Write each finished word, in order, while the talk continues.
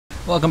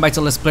Welcome back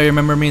to Let's Play.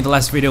 Remember me, in the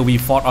last video we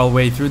fought our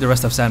way through the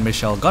rest of San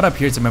Michel, got up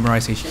here to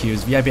memorize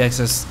HQ's VIP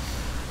access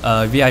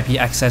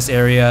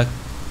area,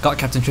 got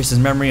Captain Trace's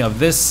memory of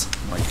this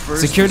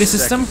security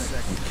system,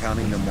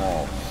 counting them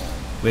all.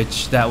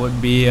 which that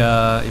would be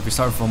if we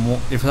start from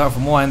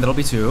one, that'll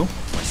be 2. My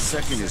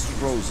second is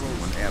frozen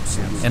when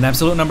absolute. An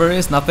absolute number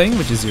is nothing,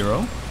 which is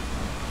 0.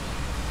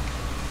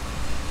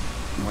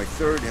 My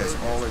third has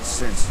all its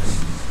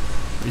senses,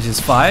 which is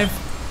 5.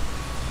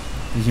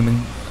 The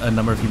human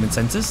number of human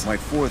senses. My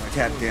fourth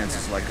cat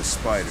dances like a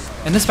spider.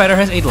 And the spider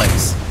has 8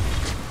 legs.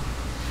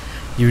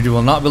 You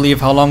will not believe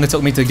how long it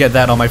took me to get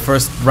that on my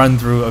first run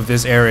through of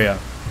this area,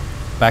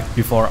 back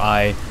before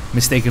I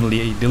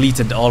mistakenly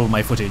deleted all of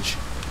my footage.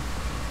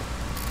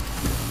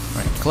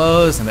 Right,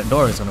 close, and that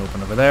door is gonna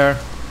open over there.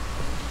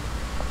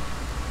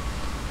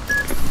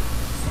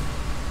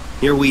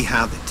 Here we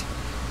have it.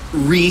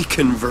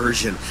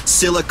 Reconversion.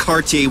 Scylla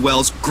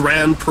Cartier-Wells'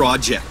 grand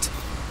project.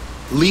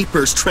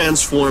 Leapers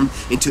transformed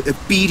into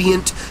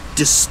obedient,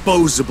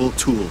 disposable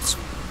tools.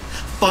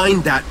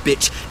 Find that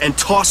bitch and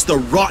toss the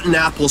rotten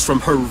apples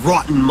from her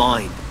rotten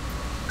mind.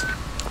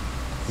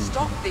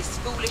 Stop this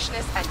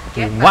foolishness and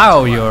get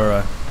Wow, back to you're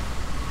work.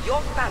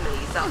 Your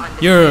families are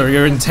under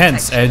you're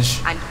intense, Edge.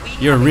 and we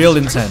You're have a real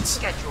strict intense.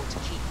 schedule to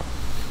keep.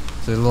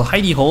 So there's little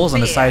hidey holes on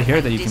the side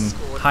here that you can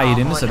hide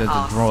in, so that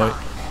the droid,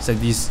 so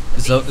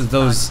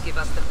those Give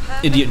us the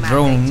perfect idiot mandate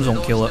drones to won't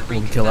launch kill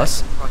the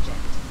us. reconversion project.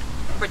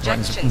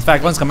 Projections In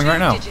fact, one's coming right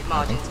now. 2-digit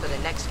margins for the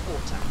next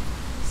quarter.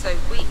 So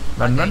we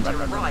are going to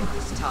ride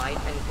this tide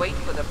and wait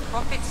for the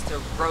profits to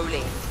roll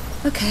in.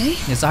 Okay.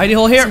 It's a hidey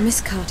hole here. So Miss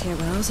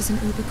Cartier-Wells is an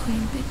uber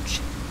queen bitch.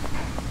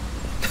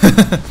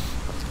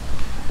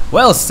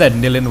 Well said,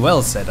 Nilin.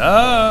 Well said.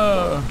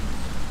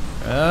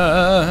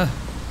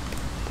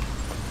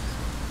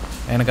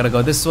 And I gotta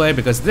go this way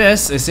because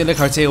this is Scylla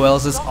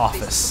Cartier-Wells'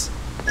 office.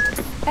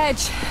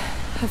 Edge,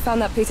 I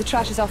found that piece of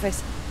trash's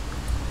office.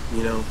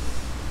 You know,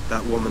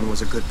 that woman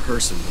was a good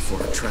person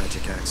before a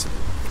tragic accident.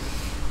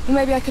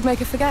 Maybe I could make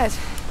her forget.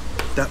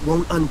 That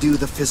won't undo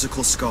the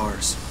physical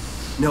scars.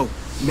 No,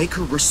 make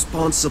her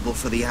responsible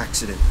for the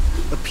accident.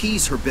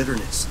 Appease her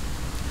bitterness.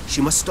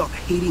 She must stop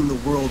hating the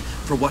world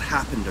for what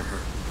happened to her.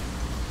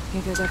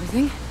 Here goes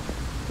everything.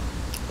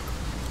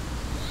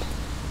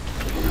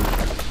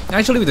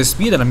 Actually, with the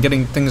speed that I'm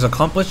getting things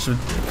accomplished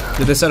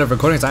with this set of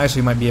recordings, I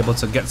actually might be able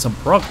to get some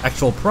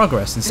actual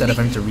progress instead of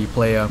having to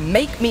replay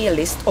Make me a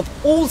list of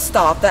all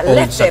staff that Old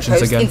left their sections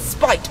posts again. in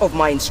spite of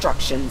my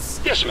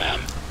instructions. Yes, ma'am.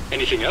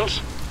 Anything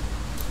else?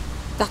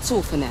 That's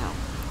all for now.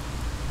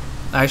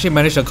 I actually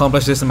managed to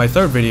accomplish this in my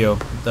 3rd video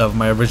of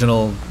my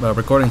original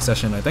recording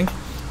session, I think.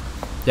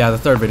 Yeah, the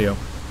 3rd video.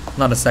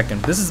 Not a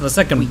 2nd. This is the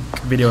 2nd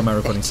video in my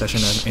recording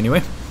session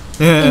anyway.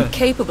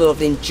 Incapable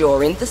of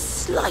enduring the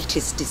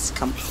slightest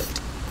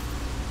discomfort.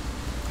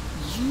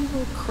 You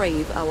will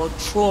crave our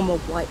trauma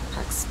white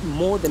packs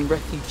more than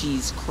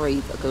refugees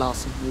crave a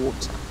glass of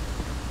water.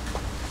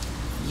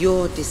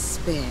 Your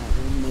despair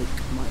will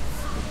make my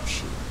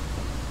fortune.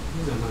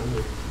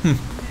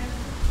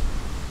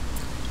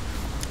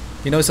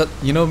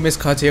 You know, Miss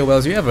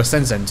Cartier-Wells, you have a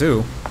Sensen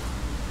too.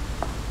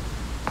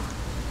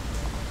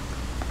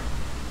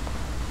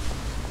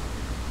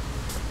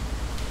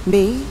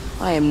 Me,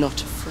 I am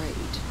not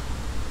afraid.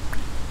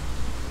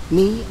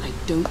 Me, I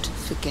don't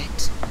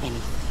forget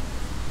anything.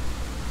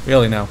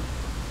 Really now.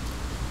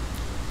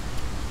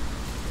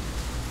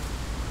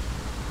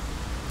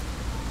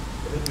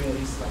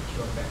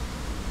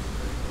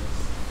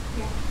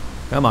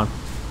 Come on.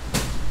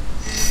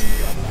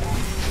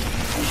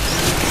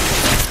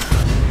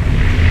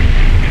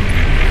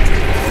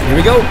 Here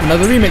we go,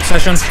 another remix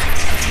session.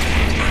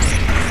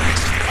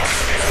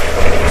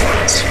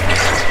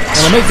 I'm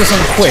gonna make this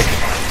one quick,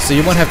 so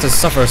you won't have to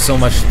suffer so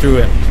much through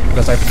it,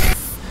 because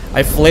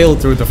I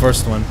flailed through the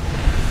first one.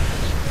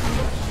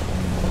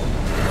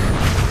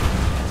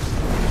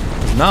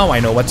 Now I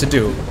know what to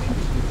do.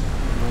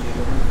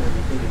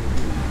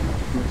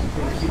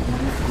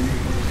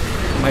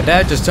 My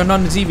dad just turned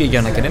on the TV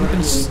again like an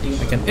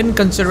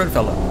inconsiderate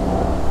fellow.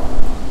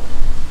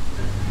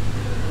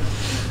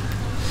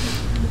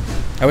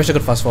 I wish I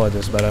could fast forward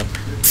this, but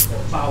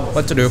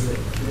what to do?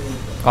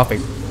 Coffee.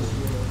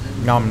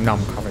 Nom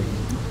nom coffee.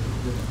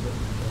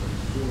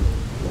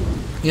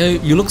 You know,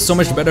 you look so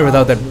much better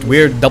without that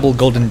weird double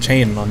golden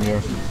chain on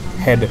your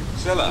head.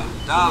 Scylla,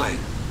 darling,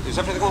 is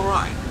everything all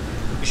right?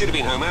 You should have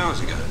been home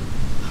hours ago.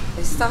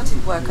 They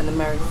started work on the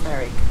Mary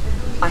Ferrick.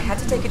 I had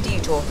to take a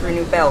detour through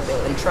New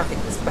Belleville and traffic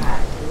was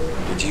bad.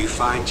 Did you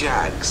find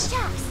Jags?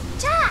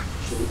 Jack!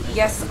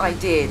 Yes, I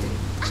did.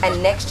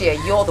 And next year,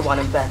 you're the one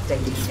in birthday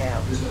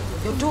detail.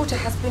 Your daughter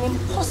has been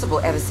impossible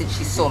ever since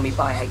she saw me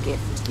buy her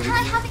gift. Can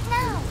I have it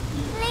now?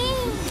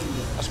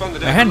 Please! I spent the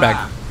day A at the handbag.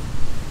 lab.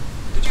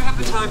 Did you have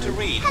the time to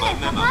read my Hello,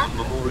 memo on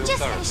Papa. memorial Just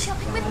therapy? finished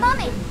shopping with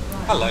Mummy.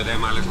 Hello there,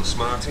 my little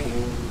smarty.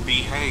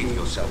 Behave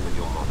yourself with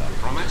your mother,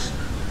 promise?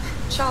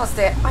 Charles,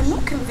 dear, I'm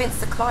not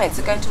convinced the clients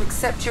are going to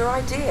accept your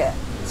idea.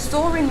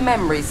 Storing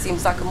memories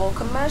seems like a more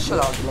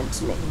commercial argument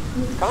to me.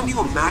 Can't you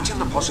imagine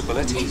the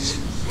possibilities?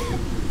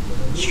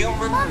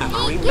 Human Mummy,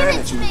 memory give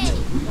it to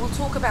management. me. We'll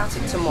talk about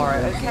it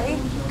tomorrow, okay?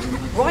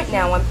 Right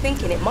now, I'm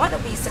thinking it might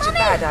not be such a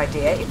bad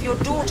idea if your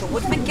daughter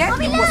would forget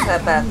Mummy, it was look. her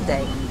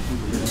birthday.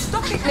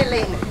 Stop it,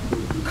 Nilin.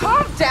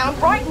 Calm down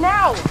right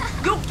now.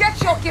 You'll get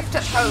your gift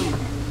at home.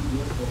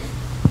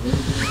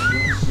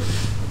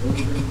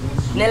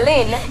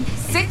 Nilin,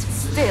 sit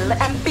still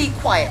and be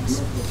quiet.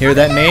 Hear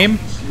that name?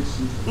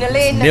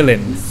 Nilin,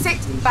 Nilin.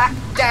 sit back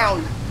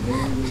down.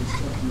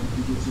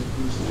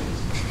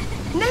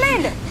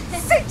 Nilin,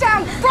 sit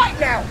down right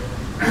now.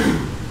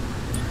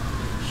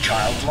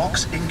 Child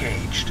locks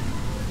engaged.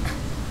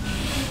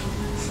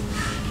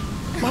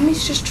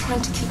 Mummy's just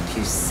trying to keep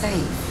you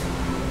safe.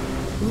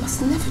 You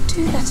must never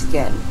do that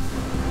again.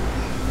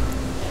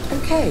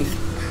 Okay.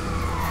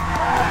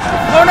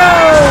 Oh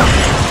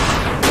no!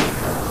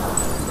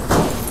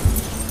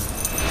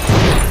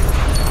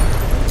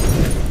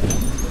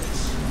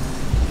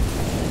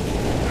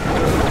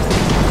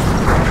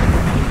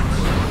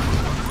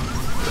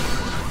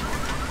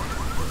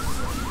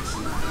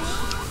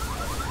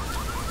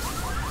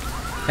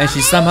 And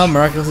she's somehow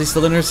miraculously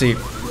still in her seat.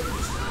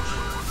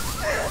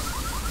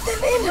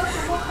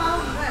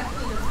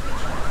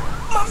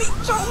 Mummy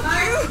told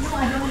you.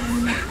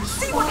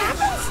 See what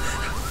happens?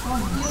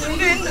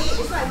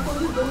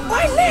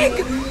 My leg.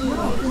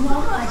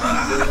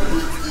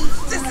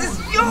 This is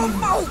your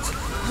fault.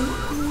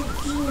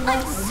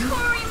 I'm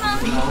sorry,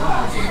 Mummy.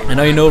 And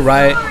now you know,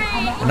 right?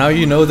 And now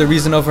you know the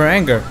reason of her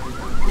anger.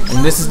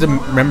 And this is the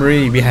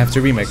memory we have to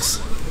remix.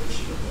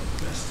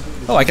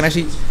 Oh, I can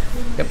actually.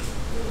 Yep.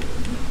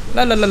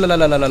 All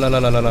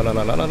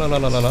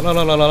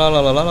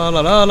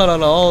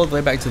the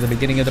way back to the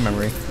beginning of the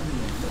memory.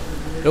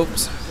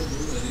 Oops.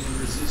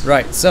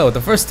 Right, so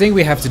the first thing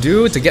we have to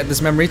do to get this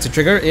memory to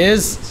trigger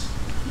is...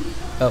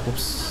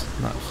 oops,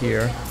 not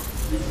here.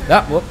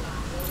 Ah, whoop.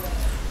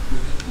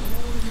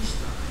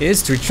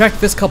 Is to retract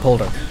this cup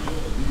holder.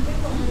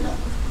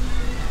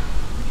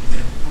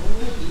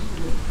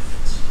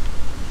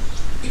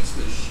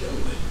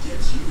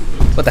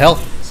 What the hell?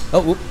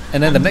 Oh, whoop.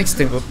 And then the next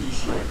thing... Whoop.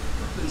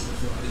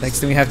 Next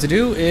thing we have to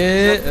do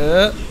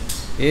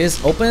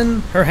is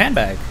open her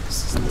handbag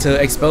to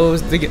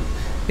expose the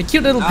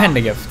cute little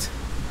panda gift.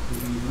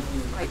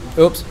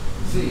 Oops.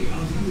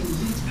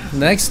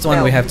 Next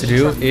one we have to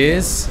do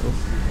is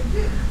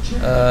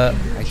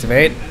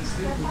activate.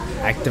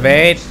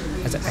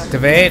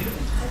 Activate.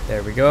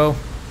 There we go.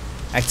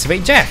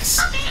 Activate Jax.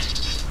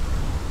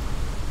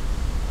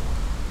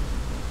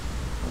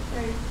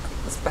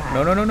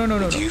 No.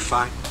 Did you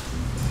find?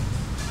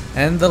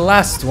 And the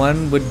last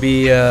one would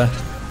be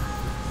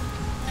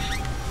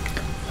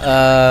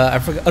I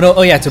forgot. Oh no!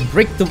 Oh yeah, to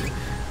break the.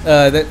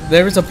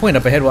 There is a point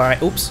up ahead where I.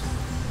 Oops.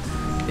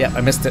 Yeah, I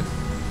missed it.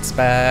 It's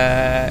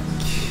back.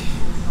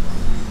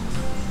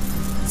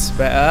 It's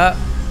back.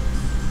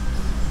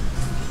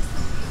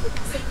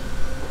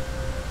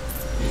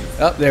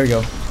 Oh, there we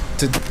go.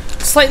 To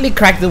slightly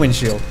crack the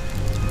windshield,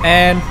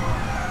 and.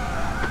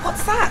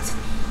 What's that?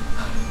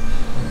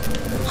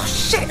 Oh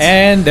shit!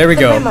 And there we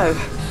go. Memo.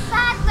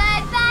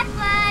 Backward.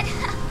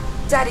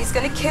 Daddy's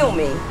gonna kill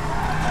me.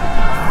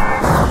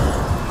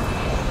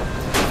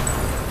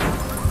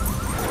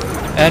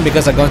 And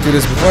because I've gone through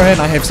this beforehand,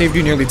 I have saved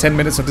you nearly 10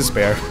 minutes of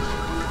despair.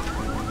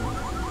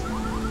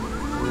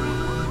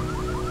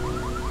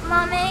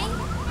 Mummy?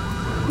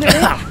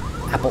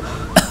 Apple.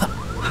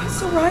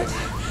 It's alright.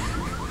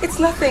 It's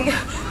nothing.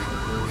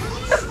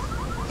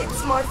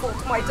 It's my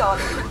fault, my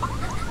darling.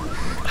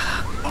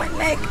 My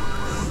leg.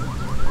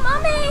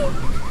 Mummy!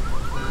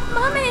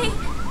 Mummy!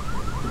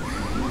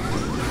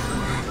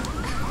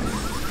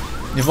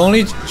 If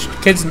only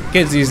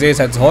kids these days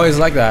had toys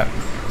like that.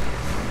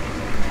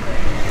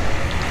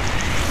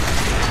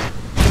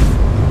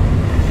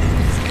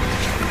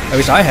 I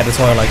wish I had a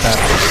toy like that.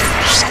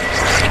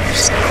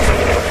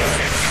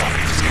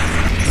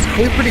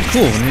 It would be pretty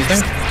cool, wouldn't you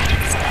think? To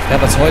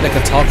have a toy that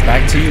could talk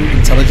back to you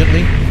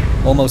intelligently,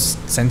 almost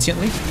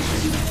sentiently.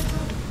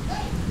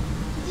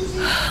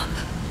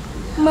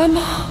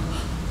 Mama.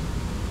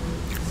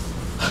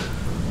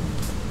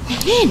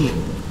 Lynn!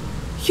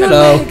 Your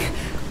Hello. leg.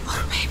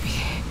 Oh, baby.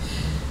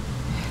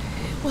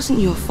 It wasn't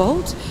your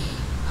fault.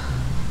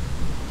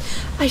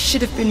 I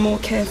should have been more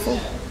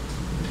careful.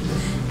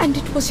 And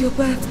it was your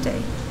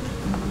birthday.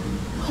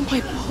 Oh,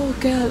 my poor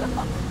girl.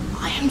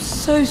 I am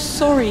so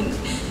sorry.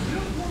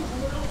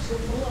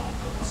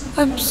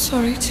 I'm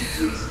sorry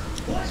too.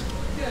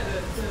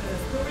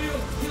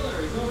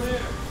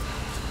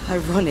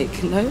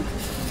 Ironic, no?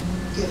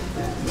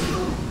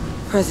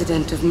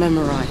 President of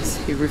Memorize,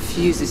 who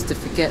refuses to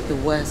forget the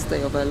worst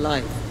day of her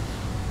life.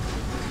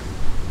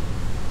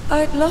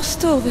 I'd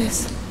lost all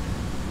this.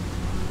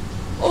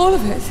 All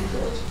of it.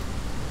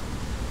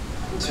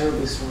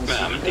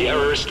 Ma'am, the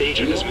error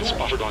staging has been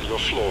spotted on your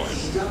floor.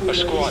 A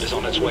squad is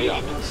on its way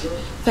up.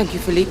 Thank you,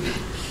 Philippe.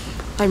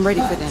 I'm ready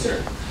for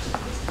them.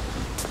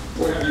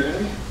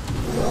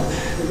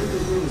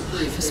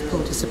 Life has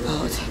pulled us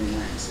apart.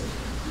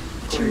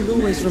 But you will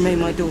always remain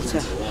my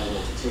daughter.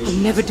 I'll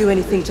never do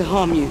anything to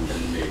harm you.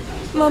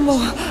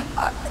 Mama,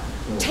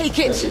 Take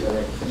it.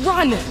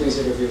 Run.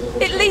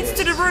 It leads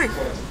to the roof.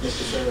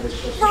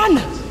 Run.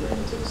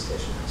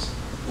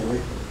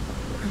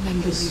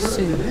 Remember you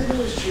soon.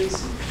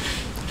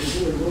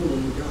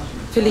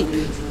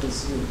 Philippe.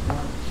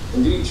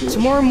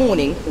 Tomorrow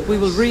morning, we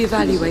will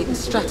re-evaluate the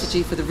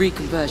strategy for the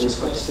reconversion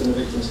project.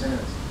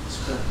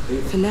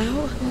 For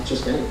now,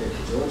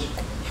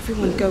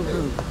 everyone go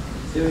home.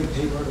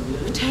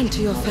 Return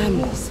to your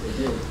families.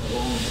 You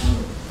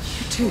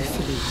too,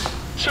 Philippe.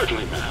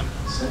 Certainly, ma'am.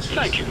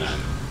 Thank you, ma'am.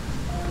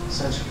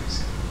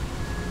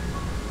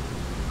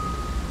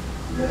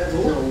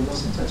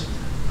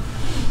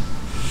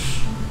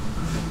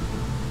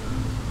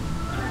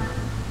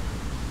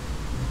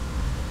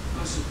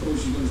 I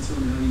suppose you're going to tell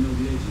me how you know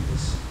the age of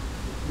this.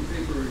 The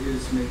paper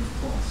is made of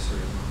cloth, sir.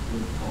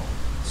 Wood pulp.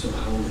 So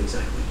how old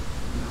exactly?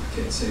 No, I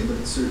can't say, but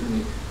it's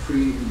certainly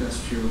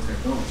pre-industrial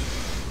technology.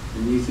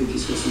 And you think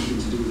it's got something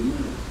to do with the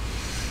matter?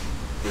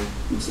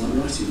 Looks like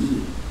writing,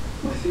 doesn't it?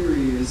 My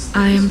theory is...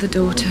 I am the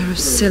daughter of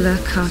Scylla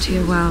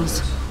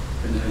Cartier-Wells.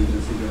 And how are you going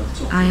to figure out the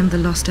top? I am the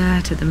lost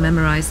heir to the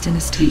memorized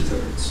dynasty.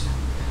 2/3.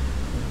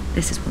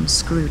 This is one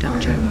screwed up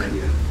joke.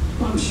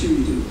 I'm sure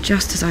you do.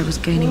 Just as I was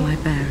gaining my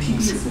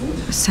bearings,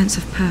 a sense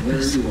of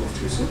purpose,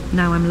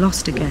 now I'm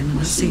lost again in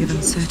a sea of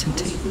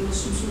uncertainty.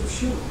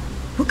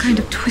 What kind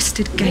of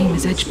twisted game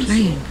is Edge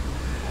playing?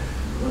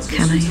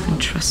 Can I even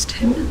trust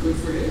him?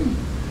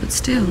 But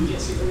still,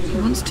 he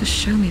wants to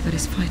show me that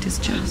his fight is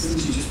just.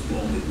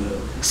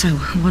 So,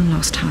 one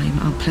last time,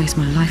 I'll place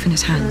my life in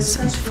his hands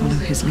and follow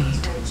his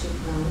lead.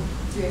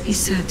 He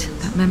said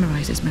that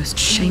Memorize's most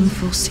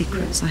shameful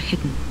secrets are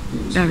hidden,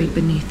 buried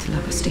beneath La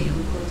Bastille.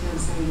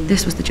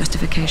 This was the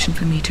justification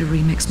for me to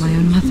remix my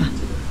own mother,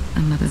 a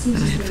mother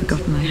that I had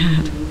forgotten I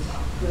had.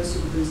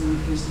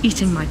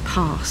 Eating my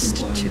past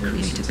to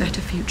create a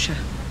better future.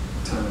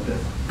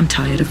 I'm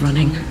tired of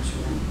running,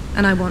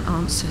 and I want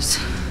answers.